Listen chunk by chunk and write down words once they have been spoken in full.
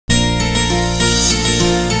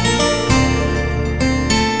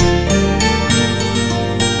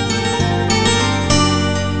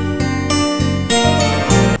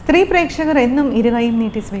പ്രേക്ഷകർ എന്നും ഇരുകൈയും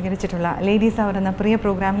നീട്ടി സ്വീകരിച്ചിട്ടുള്ള ലേഡീസ് അവർ എന്ന പ്രിയ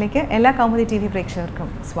പ്രോഗ്രാമിലേക്ക് എല്ലാ കൗമുദി ടി വി പ്രേക്ഷകർക്കും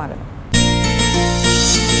സ്വാഗതം.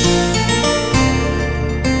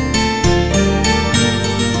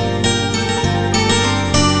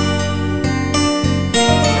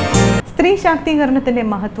 സ്ത്രീ ശാക്തീകരണത്തിന്റെ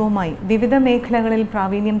മഹത്വവുമായി വിവിധ മേഖലകളിൽ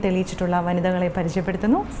പ്രാവീണ്യം തെളിയിച്ചിട്ടുള്ള വനിതകളെ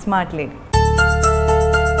പരിചയപ്പെടുത്തുന്നു സ്മാർട്ട് ലേഡി.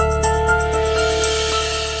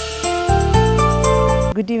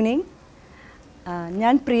 Good evening.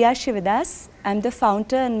 ഞാൻ Priya Sivadas. I'm the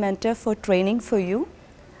founder and mentor for Training for You.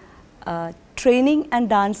 Training and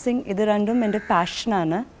dancing ഇത് രണ്ടും എൻ്റെ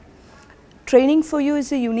പാഷനാണ്. Training for You is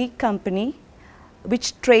a unique company which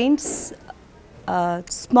trains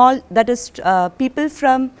people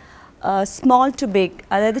from small to big.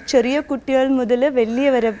 അതായത് ചെറിയ കുട്ടികൾ മുതൽ വലിയ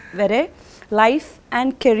വരെ life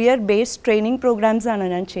and career based training programmes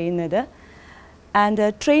ആണ് ഞാൻ ചെയ്യുന്നത്. And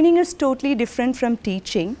training is totally different from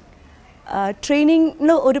teaching. ട്രെയിനിങ്ങിൽ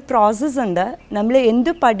ഒരു പ്രോസസ്സ് ഉണ്ട്. നമ്മൾ എന്ത്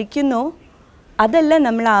പഠിക്കുന്നോ അതല്ല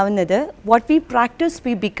നമ്മളാവുന്നത്. What we practice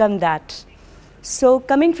we become that. So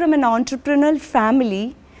coming from N ഓൺട്രപ്രണൽ family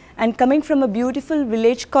and coming from a beautiful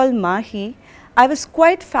village called Mahi, I was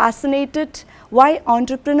quite fascinated why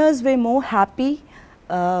entrepreneurs were more happy,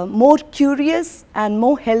 more curious and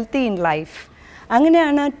more healthy in life.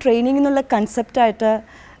 അങ്ങനെയാണ് training എന്നുള്ള കൺസെപ്റ്റായിട്ട്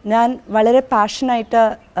ഞാൻ വളരെ പാഷനായിട്ട്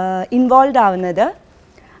involve ആവുന്നത്.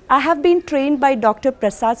 I have been trained by Dr.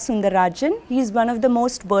 Prasad Sundarajan. He is one of the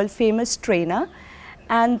most world famous trainer,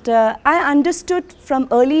 and I understood from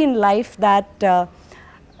early in life that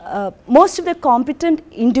most of the competent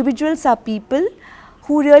individuals are people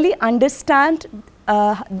who really understand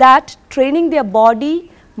that training their body,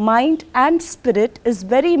 mind and spirit is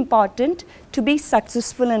very important to be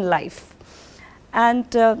successful in life.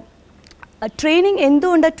 And training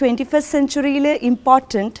endonda 21st century ile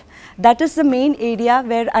important. That is the main area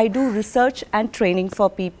where I do research and training for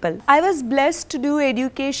people. I was blessed to do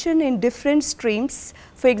education in different streams.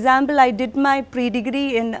 For example, I did my pre-degree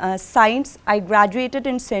in science. I graduated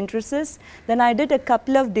in synthesis. Then I did a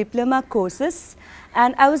couple of diploma courses.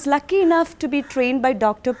 And I was lucky enough to be trained by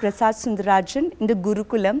Dr. Prasad Sundarajan in the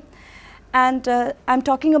Gurukulam. And I'm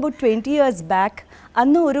talking about 20 years back.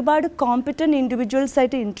 അന്ന് ഒരുപാട് competent individuals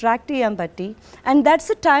ആയിട്ട് interact ചെയ്യാൻ പറ്റി. And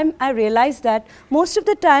that's A time I realise that most of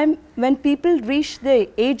the time when people reach the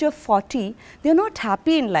age of 40 they are not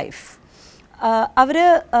happy in life.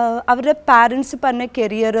 അവരുടെ parents പറഞ്ഞ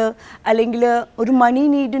career അല്ലെങ്കിൽ ഒരു മണി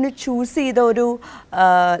നീഡിന് choose ചെയ്ത ഒരു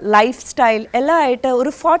ലൈഫ് സ്റ്റൈൽ എല്ലാം ആയിട്ട്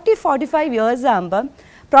ഒരു 40-45 ഇയേഴ്സ് ആകുമ്പം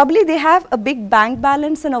probably they have a big bank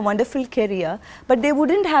balance and a wonderful career, but they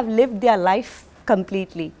wouldn't have lived their life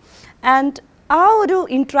completely. And our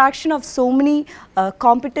interaction of so many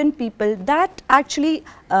competent people, that actually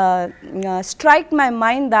struck my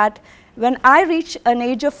mind that when I reach an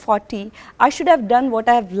age of 40, I should have done what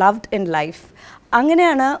I have loved in life.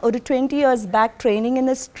 അങ്ങനെയാണ് ഒരു 20 years back training in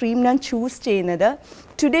a stream ഞാൻ choose ചെയ്യുന്നത്.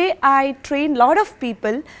 Today I train lot of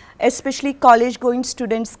people, especially college going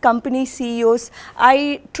students, company CEOs. I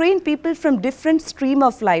train people from different stream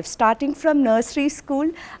of life, starting from nursery school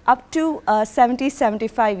up to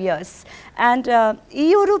 70-75 years. And ee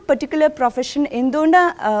oru particular profession endonda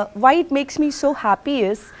why it makes me so happy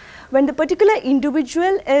is when the particular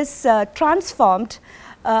individual is transformed,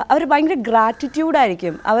 അവർ ഭയങ്കര gratitude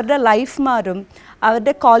ആയിരിക്കും. അവരുടെ life മാറും,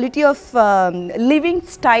 അവരുടെ quality of living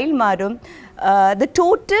style മാറും. The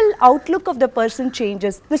total outlook of the person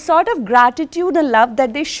changes. The sort of gratitude and love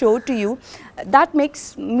that they show to you, that makes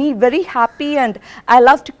me very happy, and I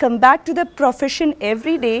love to come back to the profession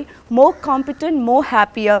every day more competent, more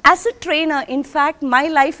happier. As a trainer, in fact, my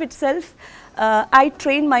life itself, I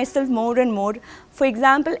train myself more and more. For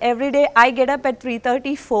example, every day I get up at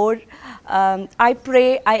 3:34, I pray,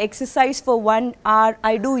 I exercise for 1 hour,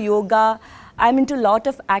 I do yoga, I'm into a lot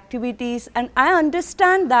of activities, and I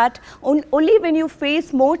understand that only when you face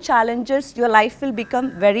more challenges, your life will become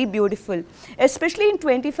very beautiful. Especially in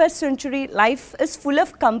 21st century, life is full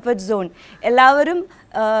of comfort zone. Ellavarum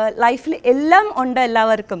life il ellam onda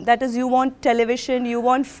ellavarkum. That is, you want television, you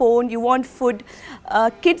want phone, you want food.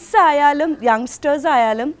 Kids ayalum, youngsters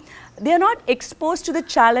ayalum, they are not exposed to the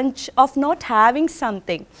challenge of not having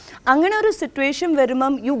something. Angana oru situation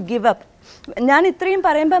varumam you give up. ഞാൻ ഇത്രയും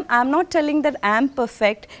പറയുമ്പം I am not telling that I am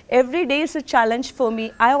perfect. Every day is A challenge for me.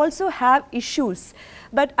 I also have issues,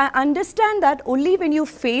 but I understand that only when you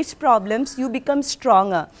face problems you become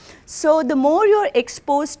stronger. So the more you're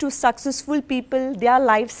exposed to successful people, their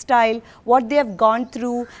lifestyle, what they have gone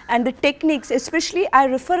through, and the techniques, especially I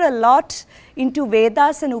refer a lot into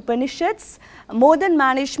Vedas and Upanishads. More than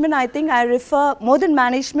management, I think I refer more than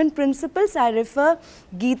management principles, I refer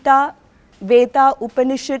Gita, Veda,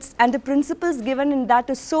 Upanishads, and the principles given in that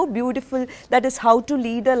is so beautiful. That is how to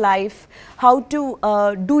lead a life, how to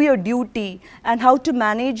do your duty, and how to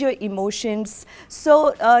manage your emotions. So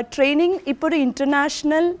training ഇപ്പോൾ ഒരു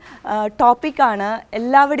international topic ആണ്.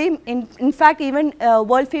 എല്ലാവരുടെയും in fact even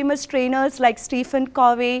world famous trainers like Stephen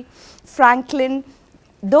Covey, Franklin,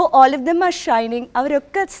 though all of them are shining,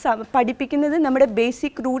 അവരൊക്കെ പഠിപ്പിക്കുന്നത് നമ്മുടെ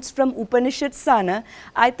basic roots from Upanishads ആണ്.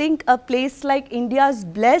 I think a place like India is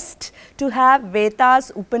blessed to have Vedas,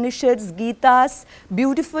 Upanishads, Gitas,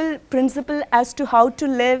 beautiful principle as to how to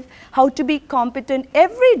live, how to be competent.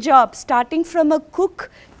 Every job, starting from a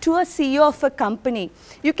cook to a CEO of a company,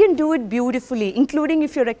 you can do it beautifully, including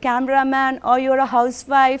if you're a cameraman or you're a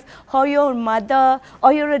housewife or you're a mother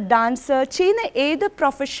or you're a dancer. ചെയ്യുന്ന ഏത്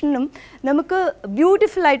പ്രൊഫഷനും നമുക്ക്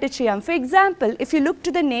beautiful ആയിട്ട് ചെയ്യാം. For example, if you look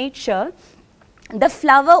to the nature, the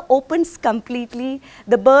flower opens completely,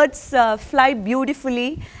 the birds fly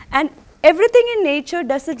beautifully, and everything in nature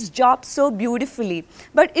does its job so beautifully.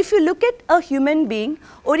 But if you look at a human being,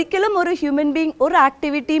 orikkalam oru human being or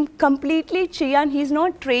activity completely cheyan, he is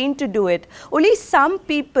not trained to do it. Only some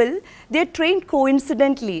people, they are trained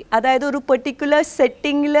coincidentally. Adayathu oru particular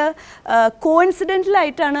setting la coincidental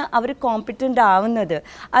aitana avaru competent avunnathu.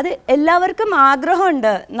 Adu ellavarkum aagraham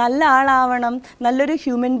undu, nalla aalavanam, nalloru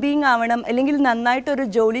human being avanam, allengil nannayittu oru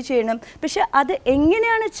joli cheyanam. പക്ഷേ അത്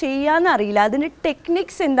എങ്ങനെയാണ് ചെയ്യാന്ന് അറിയില്ല, അതിന്റെ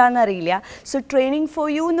techniques എന്താണെന്ന് അറിയില്ല. So training for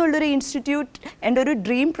you എന്നുള്ളൊരു institute എൻ്റെ ഒരു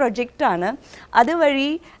ഡ്രീം പ്രൊജക്റ്റ് ആണ്. അതുവഴി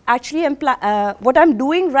actually what I'm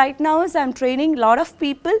doing right now is I'm training a lot of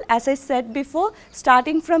people, as I said before,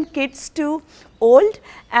 starting from kids to old,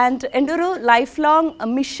 and എൻ്റെ ഒരു life long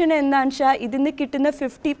mission എന്താണെന്ന് വെച്ചാൽ ഇതിന് കിട്ടുന്ന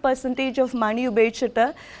 50% of money ഉപയോഗിച്ചിട്ട്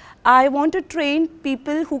I want to train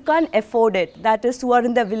people who can't afford it, that is who are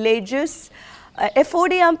in the villages.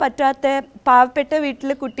 Afford ചെയ്യാൻ പറ്റാത്ത പാവപ്പെട്ട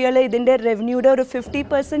വീട്ടിലെ കുട്ടികൾ ഇതിൻ്റെ റവന്യൂയുടെ ഒരു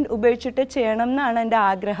 50% ഉപയോഗിച്ചിട്ട് ചെയ്യണം എന്നാണ് എൻ്റെ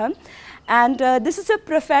ആഗ്രഹം. And this is A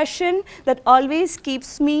profession that always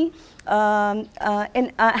keeps me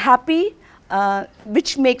happy,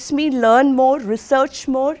 which makes me learn more, research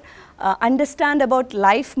more, understand about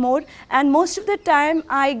life more, and most of the time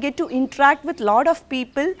I get to interact with lot of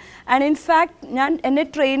people. And in fact ഞാൻ എന്നെ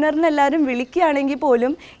ട്രെയിനറിന് എല്ലാവരും വിളിക്കുകയാണെങ്കിൽ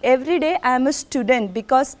പോലും every day I am a student,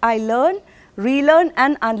 because I learn, relearn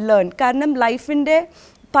and unlearn. കാരണം ലൈഫിൻ്റെ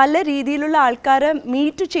പല രീതിയിലുള്ള ആൾക്കാരെ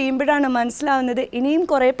മീറ്റ് ചെയ്യുമ്പോഴാണ് മനസ്സിലാവുന്നത് ഇനിയും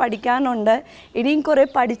കുറേ പഠിക്കാനുണ്ട്, ഇനിയും കുറേ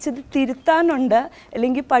പഠിച്ചത് തിരുത്താനുണ്ട്,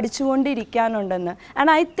 അല്ലെങ്കിൽ പഠിച്ചുകൊണ്ടിരിക്കാനുണ്ടെന്ന്.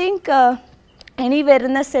 ആൻഡ് ഐ തിങ്ക് ഇനി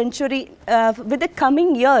വരുന്ന century, with the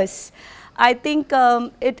coming years, I think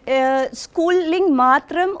schooling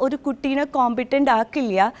matram oru kuttine competent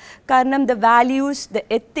aakilla, karanam the values, the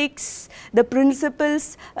ethics, the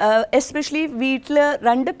principles, especially veetla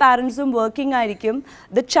rendu parents working aayirikkum,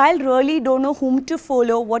 the child really don't know whom to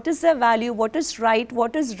follow, what is the value, what is right,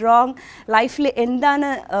 what is wrong, life le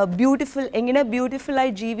endana beautiful, engane beautiful ay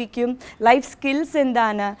jeevikkum, life skills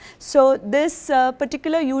endana. So this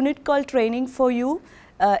particular unit called Training for You,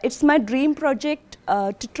 it's my dream project.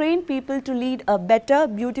 To train people to lead a better,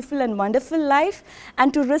 beautiful and wonderful life,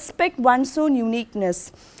 and to respect one's own uniqueness.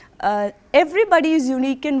 Everybody is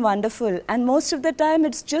unique and wonderful, and most of the time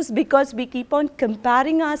it's just because we keep on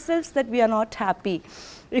comparing ourselves that we are not happy.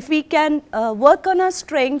 If we can work on our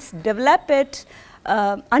strengths, develop it,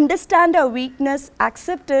 understand our weakness,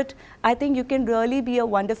 accept it, I think you can really be a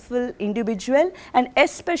wonderful individual. And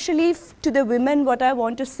especially to the women, what I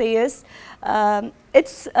want to say is,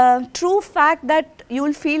 it's a true fact that you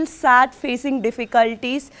will feel sad facing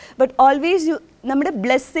difficulties, but always nammade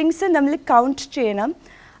blessings nammal count cheyanam.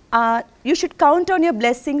 You should count on your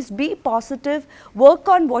blessings, be positive, work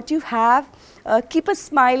on what you have, keep a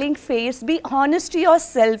smiling face, be honest to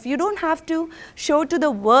yourself. You don't have to show to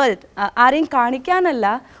the world, aaren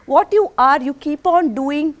kanikkanalla, what you are, you keep on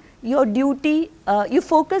doing your duty, you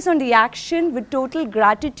focus on the action with total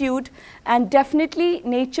gratitude, and definitely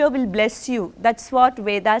nature will bless you. That's what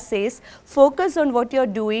Veda says. Focus on what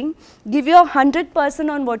you're doing, give your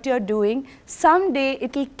 100% on what you're doing. Someday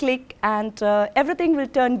it will click, and everything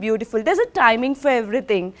will turn beautiful. There's a timing for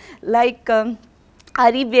everything. Like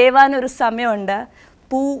ari vevan oru samayunda,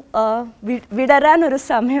 poo vidaran oru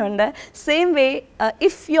samayunda. Same way,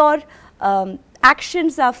 if your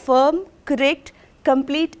actions are firm, correct,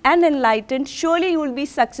 complete and enlightened, surely you will be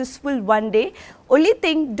successful one day. Only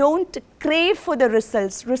thing, don't crave for the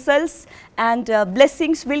results and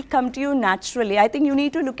blessings will come to you naturally. I think you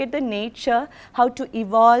need to look at the nature, how to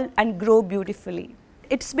evolve and grow beautifully.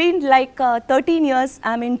 It's been like 13 years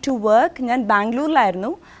I'm into work. ഞാൻ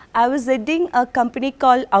ബാംഗ്ലൂരിലായിരുന്നു. I was heading a company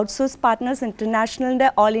called Outsource Partners International,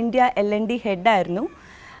 all India L&D head ആയിരുന്നു.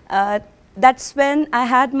 that's when I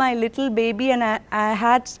had my little baby, and I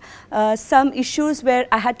had some issues where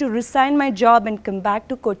I had to resign my job and come back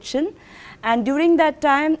to Cochin. And during that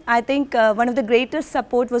time, I think one of the greatest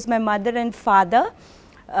support was my mother and father,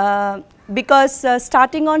 because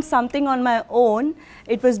starting on something on my own,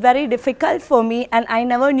 it was very difficult for me, and I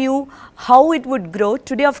never knew how it would grow.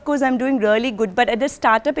 Today, of course, I'm doing really good, but at the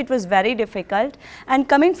startup, it was very difficult. And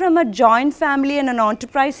coming from a joint family and an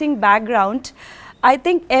enterprising background, I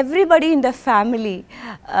think everybody in the family,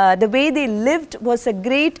 the way they lived was a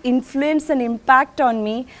great influence and impact on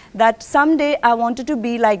me, that someday I wanted to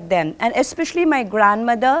be like them. And especially my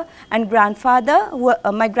grandmother and grandfather.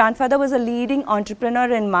 My grandfather was a leading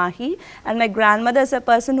entrepreneur in Mahi, and my grandmother is a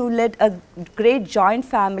person who led a great joint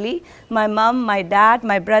family. My mom, my dad,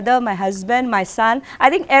 my brother, my husband, my son.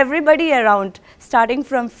 I think everybody around, starting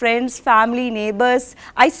from friends, family, neighbors.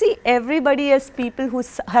 I see everybody as people who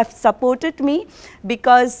have supported me,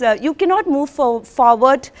 because you cannot move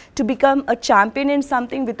forward to become a champion in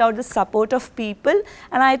something without the support of people.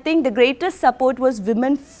 And I think the greatest support was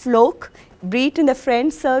women folk, be it in the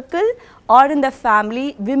friend circle or in the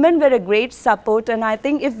family. Women were a great support, and I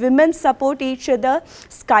think if women support each other,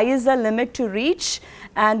 sky is the limit to reach.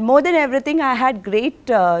 And more than everything, I had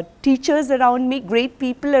great teachers around me, great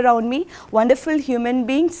people around me, wonderful human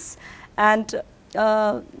beings. And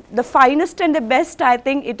the finest and the best, I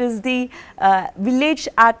think it is the village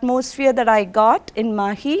atmosphere that I got in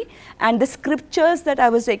Mahi, and the scriptures that I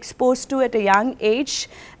was exposed to at a young age,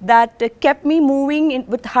 that kept me moving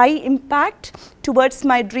with high impact towards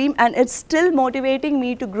my dream, and it's still motivating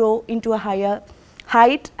me to grow into a higher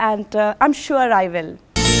height, and I'm sure I will.